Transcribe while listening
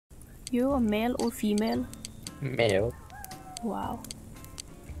You a male or female? Male. Wow.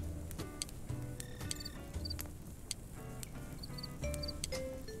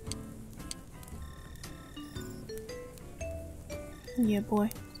 Yeah, boy.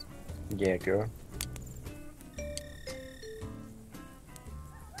 Yeah, girl.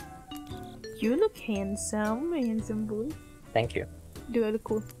 You look handsome boy. Thank you. Do I look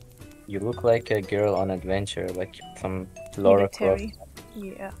cool? You look like a girl on adventure, like some Laura Croft.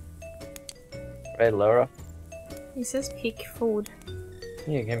 Yeah. Right, Laura? It says pick food.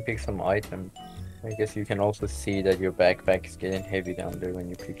 Yeah, you can pick some items. I guess you can also see that your backpack is getting heavy down there when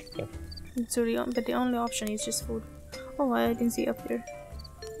you pick stuff. So but the only option is just food. Oh, I didn't see up there.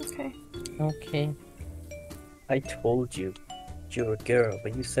 Okay. Okay. I told you. You're a girl,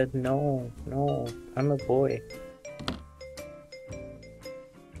 but you said no. No, I'm a boy.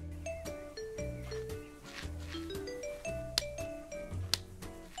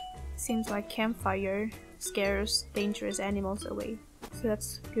 Seems like campfire scares dangerous animals away. So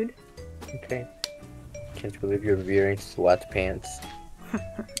that's good. Okay. Can't believe you're wearing sweatpants.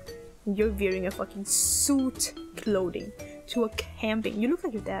 You're wearing a fucking suit clothing to a camping. You look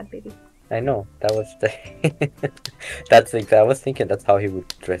like your dad, baby. I know, that was the... That's like, I was thinking that's how he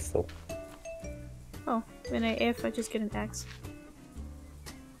would dress though. Oh, when I F, I just get an axe.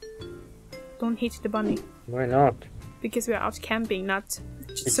 Don't hit the bunny. Why not? Because we're out camping, not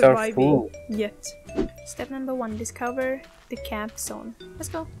It's surviving our food. yet. Step number 1, discover the camp zone. Let's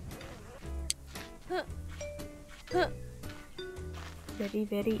go. Very,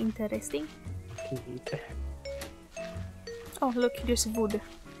 very interesting. Oh, look, there's wood.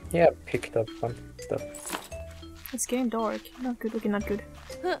 Yeah, I picked up some stuff. It's getting dark. Not good, looking not good.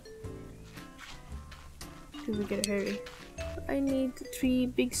 Do we get a hurry? I need 3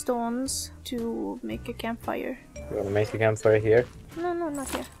 big stones to make a campfire. You wanna make a campfire here? No, not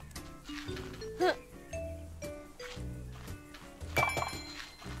here.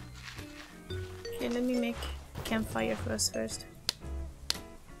 Okay, let me make a campfire for us first.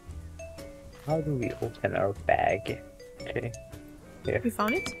 How do we open our bag? Okay. Here. We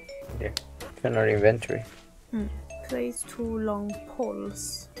found it? Here. It's in our inventory. Place 2 long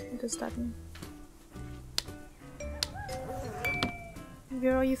poles. What does that mean?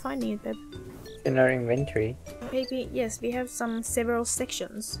 Where are you finding it, babe? It's in our inventory. Maybe, yes, we have several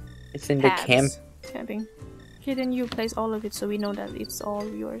sections. It's in Paths. Camping. Okay, then you place all of it so we know that it's all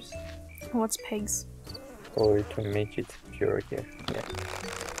yours. What's pegs? Or to make it secure here. Yeah.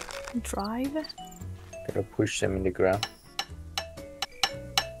 Drive? Gotta push them in the ground.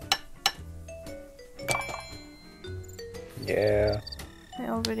 Yeah. I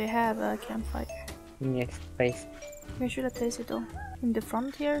already have a campfire. Next place. Where should I place it though? In the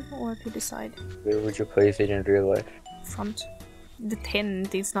front here or to the side? Where would you place it in real life? Front. The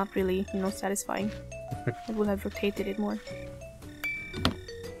tent is not really, satisfying. I would have rotated it more.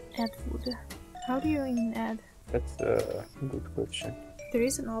 Add wood. How do you even add? That's a good question. There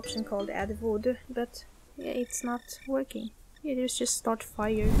is an option called add wood, but yeah, it's not working. Yeah, there's just start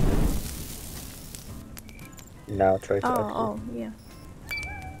fire. Now try to add wood. Oh, yeah.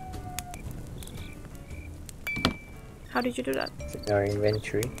 How did you do that? It's in our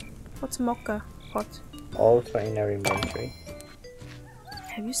inventory. What's mocha pot? Also in our inventory.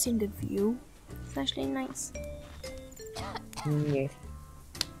 Have you seen the view? It's actually nice. Yes.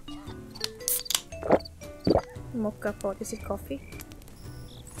 Mocha pot, is it coffee?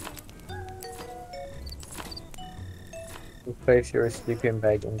 You place your sleeping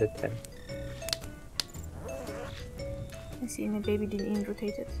bag in the tent. I see my baby didn't even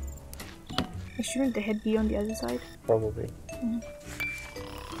rotate it. Shouldn't the head be on the other side? Probably.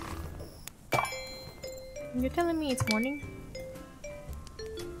 You're telling me it's morning?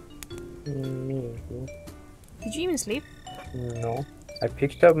 Maybe. Did you even sleep? No. I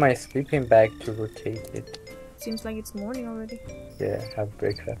picked up my sleeping bag to rotate it. Seems like it's morning already. Yeah, have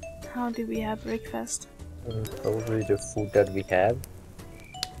breakfast. How do we have breakfast? Probably the food that we have.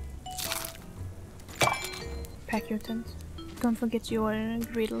 Pack your tent. Don't forget your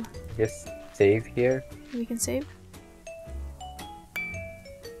griddle. Yes, save here. We can save.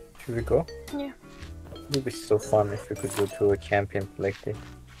 Should we go? Yeah. It would be so fun if we could go to a camping like this.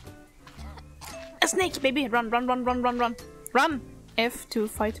 A snake, baby! Run, run, run, run, run, run! Run! F to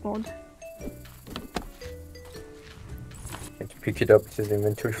fight mode. Can't you pick it up? It says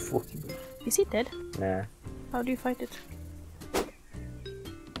inventory full. Is he dead? Nah. How do you fight it?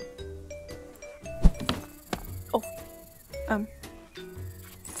 Oh.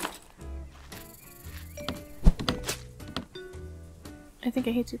 I think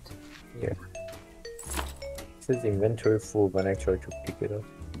I hit it. Yeah. It says inventory full when I try to pick it up.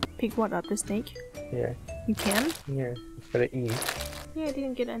 Pick what up? The snake? Yeah. You can? Yeah. It's gotta eat. Yeah, I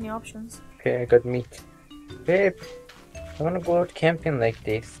didn't get any options. Okay, I got meat. Babe, I wanna go out camping like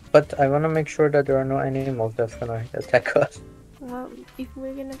this, but I wanna make sure that there are no animals that's gonna attack us. Well, if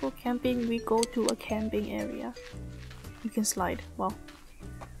we're gonna go camping, we go to a camping area. You can slide. Wow.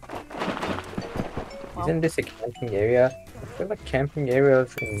 Isn't this a camping area? I feel like camping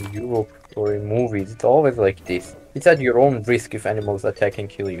areas in Europe or in movies, it's always like this. It's at your own risk if animals attack and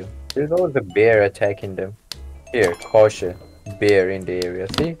kill you. There's always a bear attacking them. Here, caution. Bear in the area.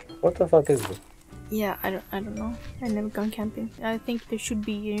 See? What the fuck is this? Yeah, I don't know. I never gone camping. I think there should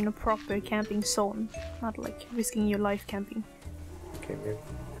be, you know, proper camping zone, not like risking your life camping. Okay, maybe.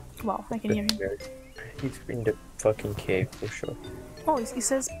 Wow, I can hear him. He's in the fucking cave for sure. Oh, it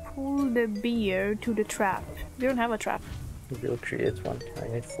says pull the bear to the trap. We don't have a trap. We'll create one. I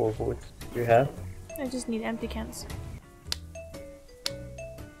need 4 wood. You have? I just need empty cans.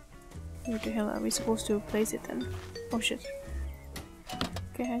 Where the hell are we supposed to place it then? Oh shit.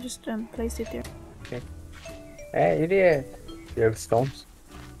 Okay, I just placed it there. Okay. Hey, idiot! You have stones?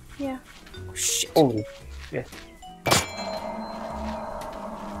 Yeah. Oh shit. Holy shit.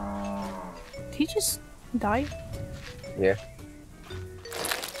 Did he just die? Yeah.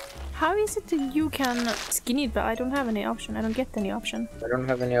 How is it that you can skin it, but I don't have any option? I don't get any option. I don't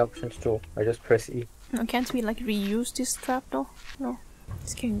have any options too. I just press E. No, can't we like reuse this trap though? No.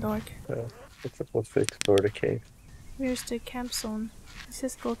 It's getting dark. It's supposed to explore the cave. Where's the camp zone? It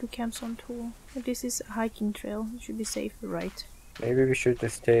says go to camp zone 2. If this is a hiking trail, it should be safe, right? Maybe we should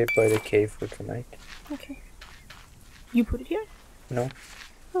just stay by the cave for tonight. Okay. You put it here? No.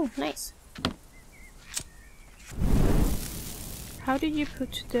 Oh, nice. How did you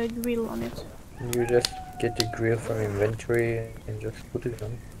put the grill on it? You just get the grill from inventory and just put it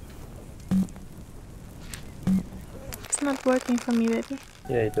on. It's not working for me, baby.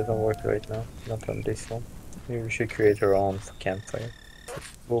 Yeah, it doesn't work right now. Not on this one. Maybe we should create our own campfire. It's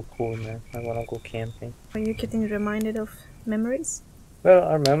so cool, man. I wanna go camping. Are you getting reminded of memories? Well,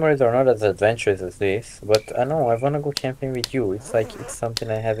 our memories are not as adventurous as this, but I know I wanna go camping with you. It's like it's something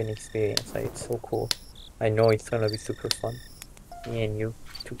I haven't experienced. Like, it's so cool. I know it's gonna be super fun. Me and you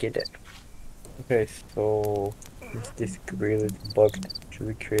together. Okay, so since this grill is bugged, should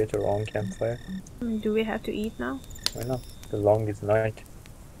we create our own campfire? Do we have to eat now? Why not? The long is night.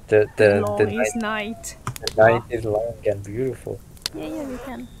 Long the is night. The night is long and beautiful. Yeah, we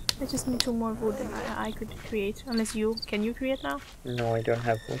can. I just need 2 more wood and I could create. Unless you... Can you create now? No, I don't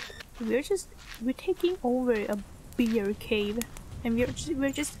have wood. We're taking over a bear cave. And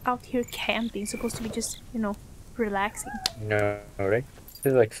we're just out here camping. Supposed to be just, you know, relaxing. No, right? This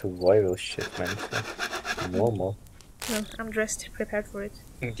is like survival shit, man. It's not normal. Well, I'm dressed, prepared for it.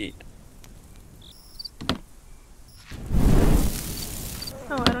 Indeed.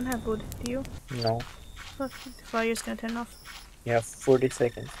 Oh, I don't have wood. Do you? No. Oh, the fire's gonna turn off. You have 40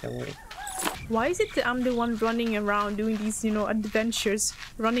 seconds, don't wait. Why is it that I'm the one running around doing these, you know, adventures,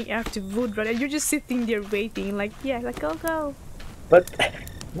 running after wood, right? And you're just sitting there waiting, like, yeah, like, go. But,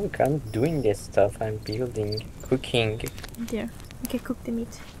 look, I'm doing this stuff. I'm building, cooking. There. Okay, cook the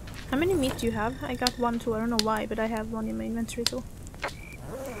meat. How many meat do you have? I got 1 too. I don't know why, but I have 1 in my inventory too.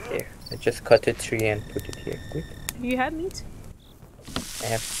 Here, I just cut a tree and put it here. Quick. Do you have meat? I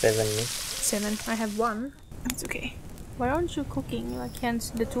have 7 meat. 7. I have 1. It's okay. Why aren't you cooking? Like, can't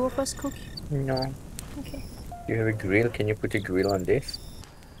the 2 of us cook? No. Okay. You have a grill? Can you put a grill on this?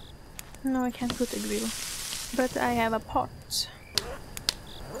 No, I can't put a grill. But I have a pot.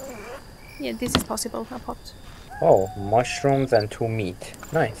 Yeah, this is possible, a pot. Oh, mushrooms and 2 meat.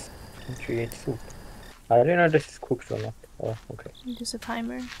 Nice. Can create soup. I don't know if this is cooked or not. Oh, okay. There's a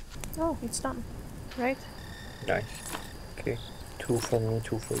timer. Oh, it's done. Right? Nice. Okay. 2 for me,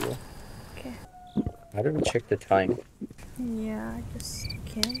 2 for you. Okay. How do we check the time? Yeah, I just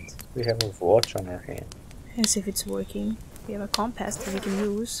can't. We have a watch on our hand. As if it's working. We have a compass that we can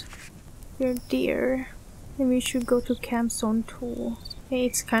use. We're deer. And we should go to Camp Zone 2. Hey,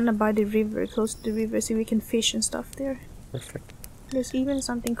 it's kinda by the river, close to the river, so we can fish and stuff there. Perfect. There's even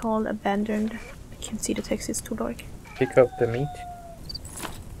something called abandoned. I can't see the text, it's too dark. Pick up the meat.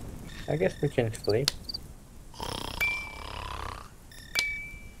 I guess we can sleep.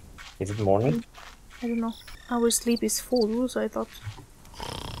 Is it morning? I don't know. Our sleep is full, so I thought...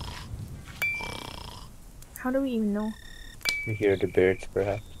 How do we even know? You hear the birds,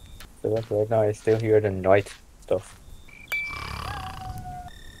 perhaps. But right now I still hear the night stuff.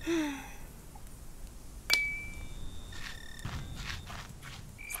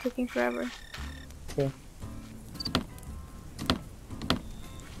 It's taking forever. Yeah.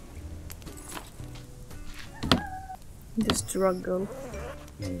 The struggle.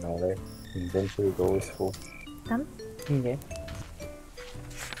 No, the inventory goal is full. Done? Yeah.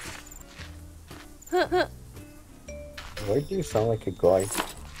 Why do you sound like a guy?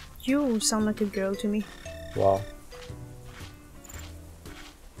 You sound like a girl to me. Wow.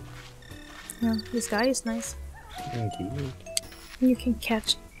 Yeah, this guy is nice. Indeed. You can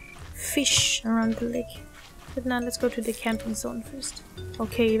catch fish around the lake. But now let's go to the camping zone first.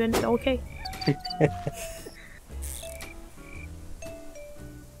 Okay, even okay.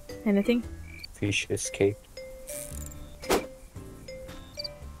 Anything? Fish escape.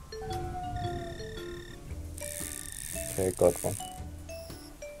 Okay, I got one.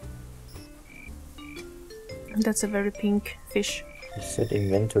 That's a very pink fish. You said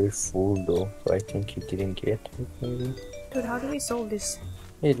inventory full though, so I think you didn't get it maybe. Dude, how do we solve this?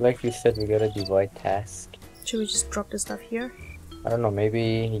 Hey, like you said, we gotta divide task. Should we just drop the stuff here? I don't know, maybe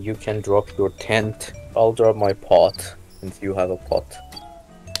you can drop your tent. I'll drop my pot, since you have a pot.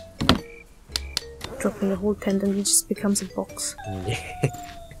 Dropping the whole tent and it just becomes a box.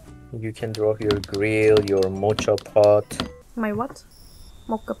 You can drop your grill, your mocha pot. My what?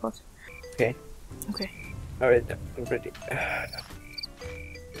 Mocha pot. Okay. Okay. Alright, I'm ready.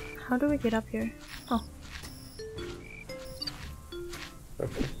 How do we get up here? Oh.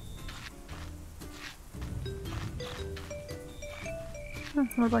 Okay.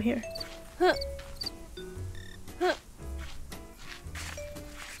 What about here?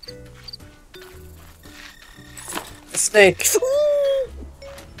 Snake!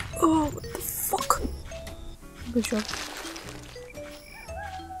 Oh, what the fuck? Good job.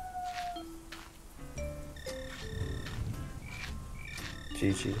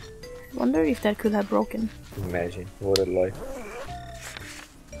 GG. I wonder if that could have broken. Imagine, what a life.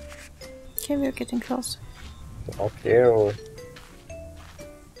 Okay, we're getting close. Up there or?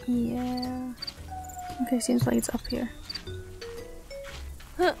 Yeah. Okay, seems like it's up here.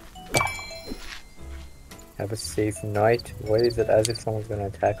 Have a safe night. Why is it as if someone's gonna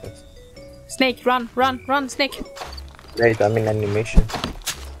attack us? Snake, run, run, run, snake! Wait, I'm in animation.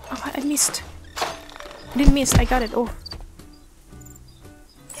 Oh, I missed. I didn't miss, I got it. Oh.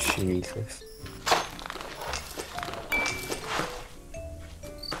 Jesus.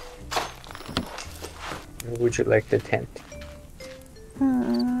 Would you like the tent?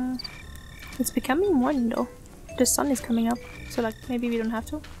 It's becoming morning though. The sun is coming up, so like maybe we don't have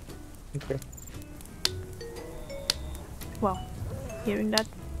to. Okay. Wow, hearing that.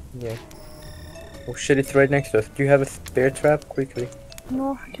 Yeah. Oh shit, it's right next to us. Do you have a bear trap? Quickly.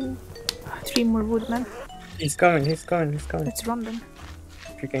 No, I can. 3 more wood, man. He's coming, he's coming, he's coming. Let's run then.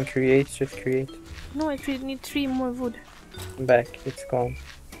 If you can create, just create. No, I need 3 more wood. I'm back, it's gone.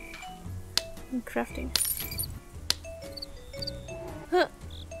 I'm crafting.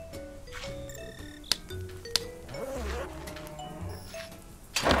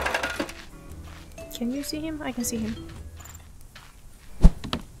 Can you see him? I can see him.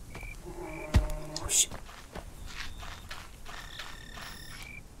 Oh shit.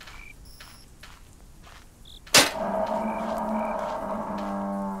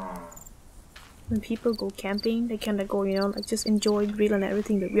 When people go camping, they kinda go, you know, like just enjoy grill and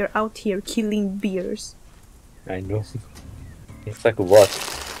everything, but we are out here killing bears. I know. It's like what?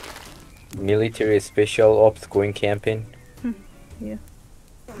 Military special ops going camping? Yeah.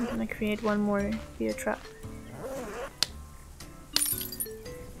 I'm gonna create one more bear trap.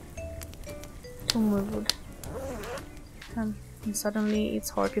 2 more wood. And suddenly it's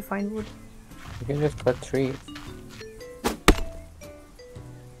hard to find wood. You can just cut trees.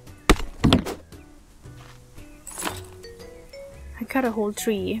 I cut a whole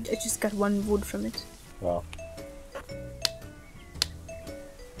tree, I just got 1 wood from it. Wow.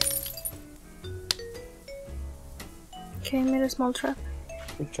 Okay, I made a small trap.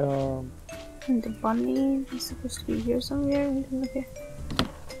 Good job. And the bunny is supposed to be here somewhere. Okay.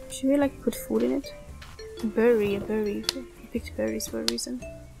 Should we like put food in it? A berry. I picked berries for a reason.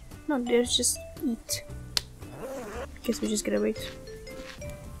 No, there's just eat. Guess we just gotta wait.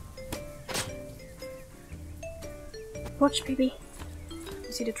 Watch, baby.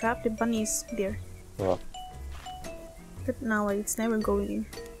 You see the trap? The bunny is there. Wow. But now it's never going in.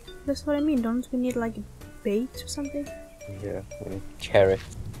 That's what I mean. Don't we need like bait or something? Yeah, carrot.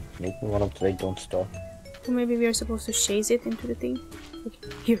 Make me wanna play Don't Stop. Or maybe we are supposed to chase it into the thing. Okay,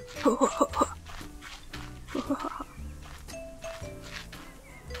 here.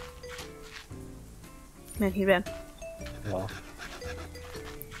 Man, he ran. Wow.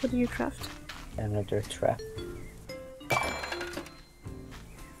 What do you craft? Another trap.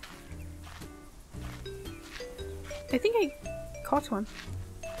 I think I caught one.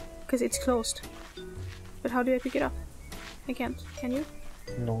 Because it's closed. But how do I pick it up? I can't. Can you?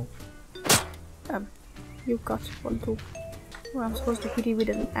 No. You got one too. Well, I'm supposed to hit it with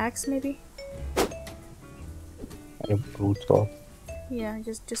an axe, maybe? I'm brutal. Yeah,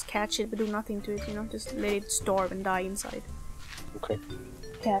 just catch it, but do nothing to it, you know? Just let it starve and die inside. Okay.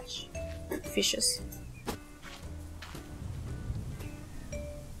 Catch fishes.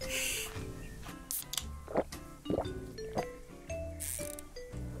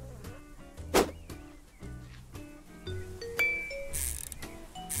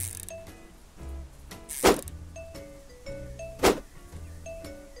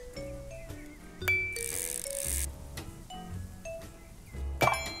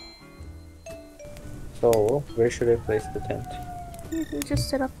 So, where should I place the tent? You can just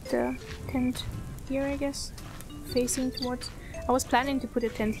set up the tent here, I guess. Facing towards... I was planning to put a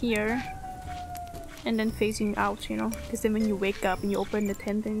tent here. And then facing out, you know? Because then when you wake up and you open the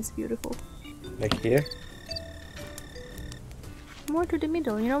tent, then it's beautiful. Like here? More to the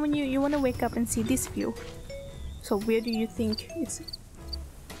middle, you know, when you want to wake up and see this view. So where do you think it's...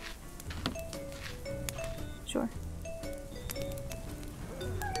 Sure.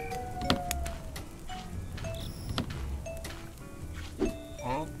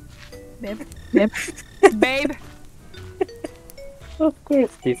 Babe. Babe. Babe! Of course,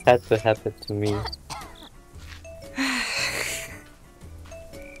 this had to happen to me.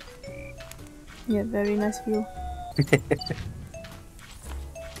 Yeah, very nice view.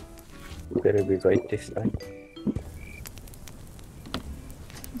 Better be right this time.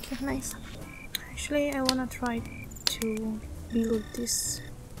 Okay, nice. Actually, I wanna try to build this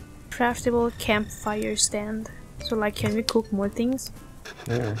craftable campfire stand. So like, can we cook more things?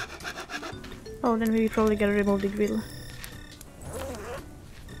 Yeah. Oh, then we probably gotta remove the grill.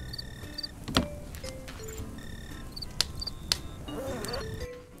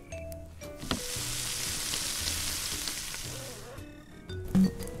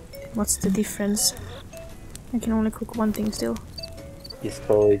 What's the difference? I can only cook one thing still. This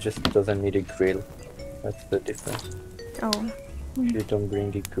probably just doesn't need a grill. That's the difference. Oh. If you don't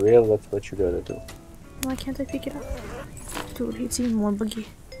bring the grill, that's what you gotta do. Why can't I pick it up? Dude, it's even more buggy.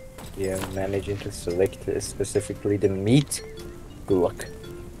 Yeah, managing to select specifically the meat. Good luck.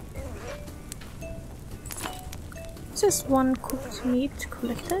 Is this one cooked meat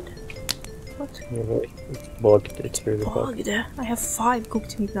collected? What? Yeah, right. It's bugged. It's really bugged. Bugged. I have 5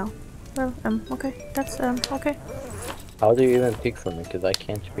 cooked meat now. Well, okay. That's, okay. How do you even pick from it? Because I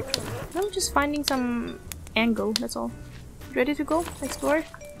can't pick from it. I'm just finding some angle, that's all. Ready to go? Explore?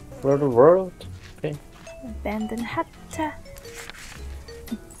 For the world? Okay. Abandoned hut.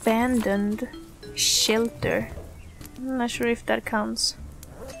 Abandoned shelter. I'm not sure if that counts.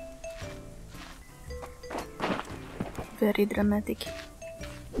 Very dramatic.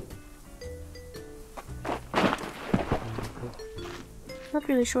 Not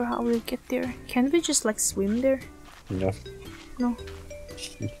really sure how we'll get there. Can we just like swim there? No. No.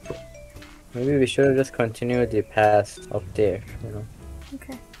 Maybe we should have just continued the path up there, you know.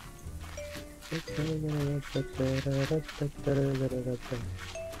 Okay.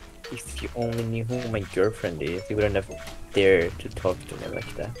 If you only knew who my girlfriend is, you wouldn't have dared to talk to me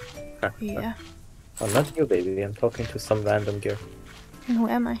like that. Yeah. Oh, not you, baby. I'm talking to some random girl. And who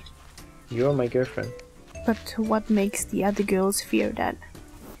am I? You're my girlfriend. But what makes the other girls fear that?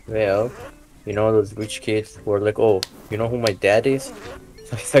 Well, you know those rich kids who are like, oh, you know who my dad is?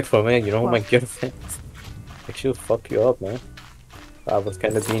 So it's like, for me, you know who my girlfriend is? Like, she'll fuck you up, man. I was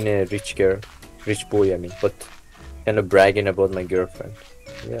kind of being a rich girl. Rich boy, I mean. But kind of bragging about my girlfriend.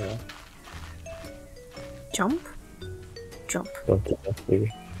 Yeah. Jump? Jump. Don't do that,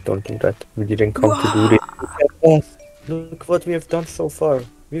 baby. Don't do that. We didn't come to do this. Look what we have done so far.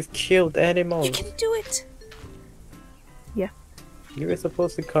 We've killed animals. You can do it! Yeah. You were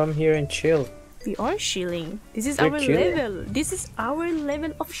supposed to come here and chill. We are chilling. This is We're our chilling. level. This is our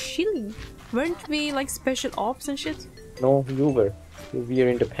level of chilling. Weren't we like special ops and shit? No, you were. You were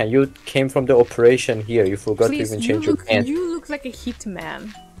in the pen. You came from the operation here. You forgot Please, to even change your pants. you look like a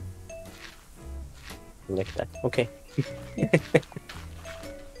hitman. Like that. Okay. Yeah.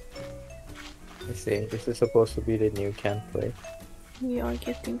 I see. This is supposed to be the new camp, right? We are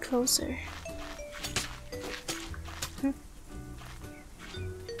getting closer.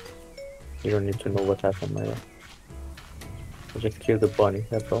 You don't need to know what happened, Maya. I just killed the bunny,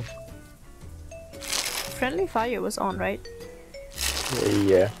 that's all. Friendly fire was on, right?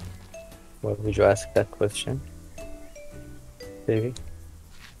 Yeah. Why would you ask that question? Baby?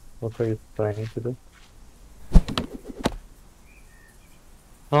 What are you planning to do?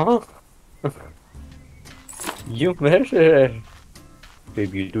 Huh? You murderer!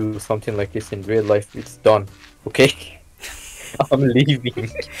 Baby, you do something like this in real life, it's done. Okay? I'm leaving.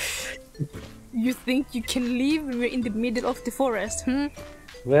 You think you can leave when we're in the middle of the forest, hmm?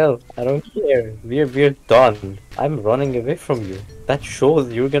 Well, I don't care. We're done. I'm running away from you. That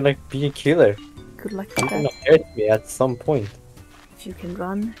shows you're gonna be a killer. Good luck You're with gonna that. hurt me at some point. If you can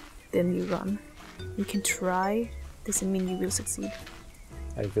run, then you run. You can try, doesn't mean you will succeed.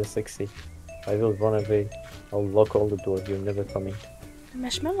 I will succeed. I will run away. I'll lock all the doors. You're never coming.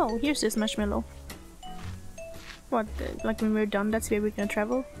 Marshmallow, here's this marshmallow. What, like when we're done, that's where we're gonna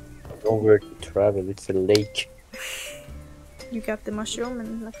travel? Nowhere to travel. It's a lake. You got the mushroom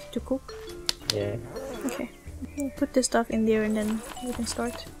and like to cook? Yeah. Okay. Put the stuff in there and then we can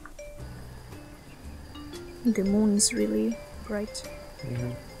start. The moon is really bright.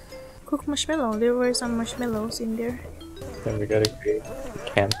 Cook marshmallow. There were some marshmallows in there. Then we gotta create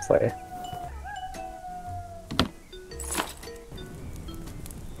a campfire.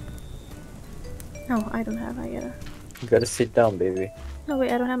 No, I don't have. I gotta. You gotta sit down, baby. No,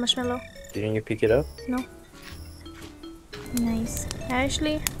 wait, I don't have marshmallow. Didn't you pick it up? No. Nice.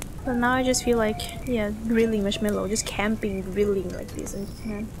 Actually, well, now I just feel like, yeah, grilling marshmallow. Just camping, grilling like this. And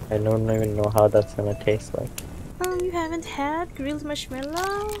man. I don't even know how that's gonna taste like. Oh, you haven't had grilled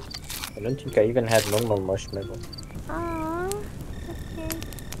marshmallow? I don't think I even had normal marshmallow. Oh, okay.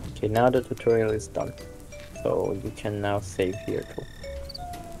 Okay, now the tutorial is done. So you can now save here too.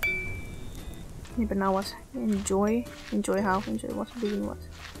 Yeah, but now what? Enjoy? Enjoy how? Enjoy what? Doing what?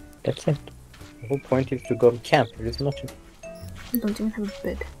 That's it. The whole point is to go camp. There's nothing. I don't even have a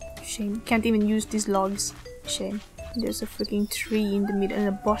bed. Shame. Can't even use these logs. Shame. There's a freaking tree in the middle and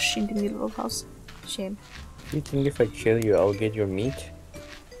a bush in the middle of the house. Shame. Do you think if I kill you, I'll get your meat?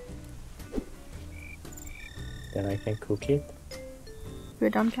 Then I can cook it? We're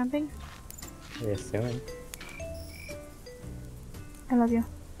done camping? Yes, soon. I love you.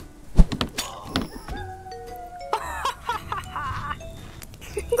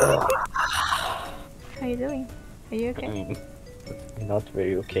 How you doing? Are you okay? Not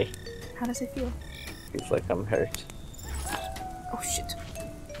very okay. How does it feel? Feels like I'm hurt. Oh shit.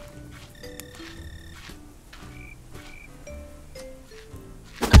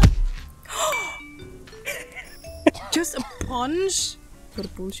 Just a punch? What a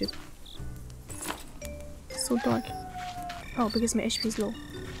bullshit. So dark. Oh, because my HP is low.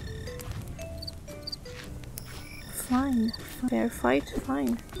 Fine. Fair fight,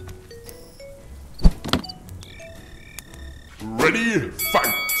 fine. Ready,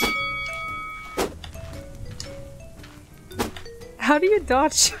 fight! How do you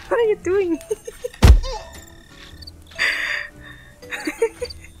dodge? What are you doing?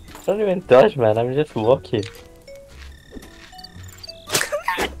 Don't even dodge, man. I'm just walking.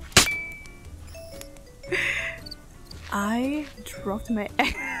 I dropped my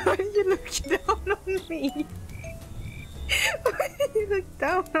Why did you look down on me? Why did you look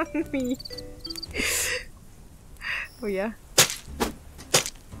down on me? Oh yeah.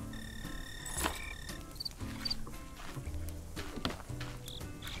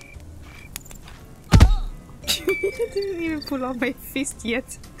 You didn't even pull out my fist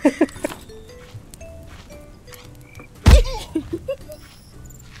yet.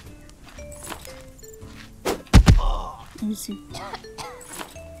 Easy.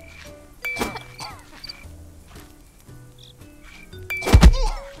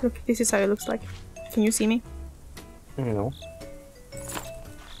 Look, this is how it looks like. Can you see me? No.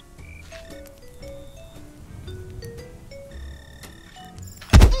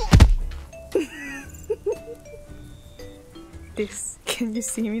 This. Can you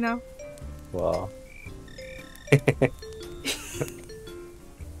see me now? Wow.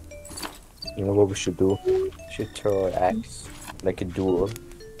 You know what we should do? We should throw an axe. Like a duel.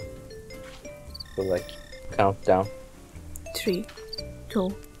 So like, count down. 3,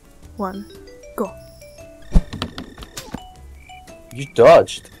 2, 1, go. You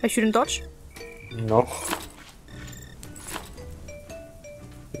dodged. I shouldn't dodge? No.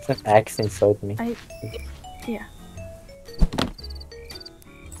 It's an axe inside me. Yeah.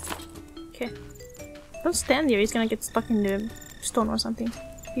 Okay. Don't stand there, he's gonna get stuck in the stone or something.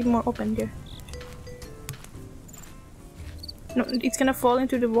 Be more open there. No, it's gonna fall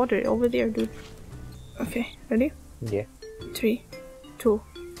into the water over there, dude. Okay, ready? Yeah. 3, 2,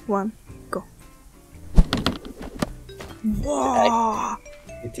 1, go. Whoa!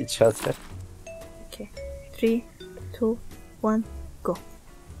 Hit each other. Okay, 3, 2, 1, go.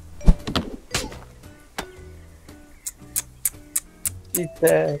 It's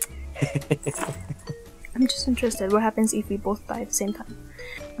there. I'm just interested, what happens if we both die at the same time?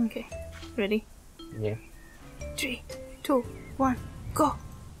 Okay, ready? Yeah. 3, 2, 1, go!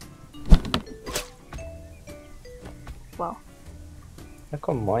 Wow, How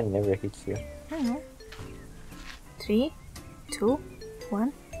come mine never hits you? I don't know. 3, 2,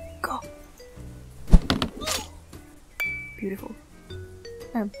 1, go! Beautiful.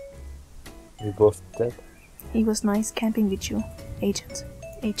 We both dead. It was nice camping with you, Agent.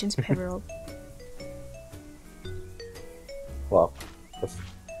 Agent Peveral. Wow. That's...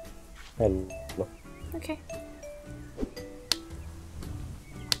 Hello. Okay.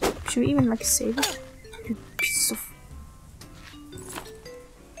 Should we even like save it? You piece of...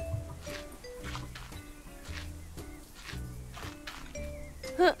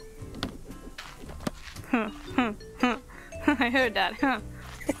 I heard that, huh?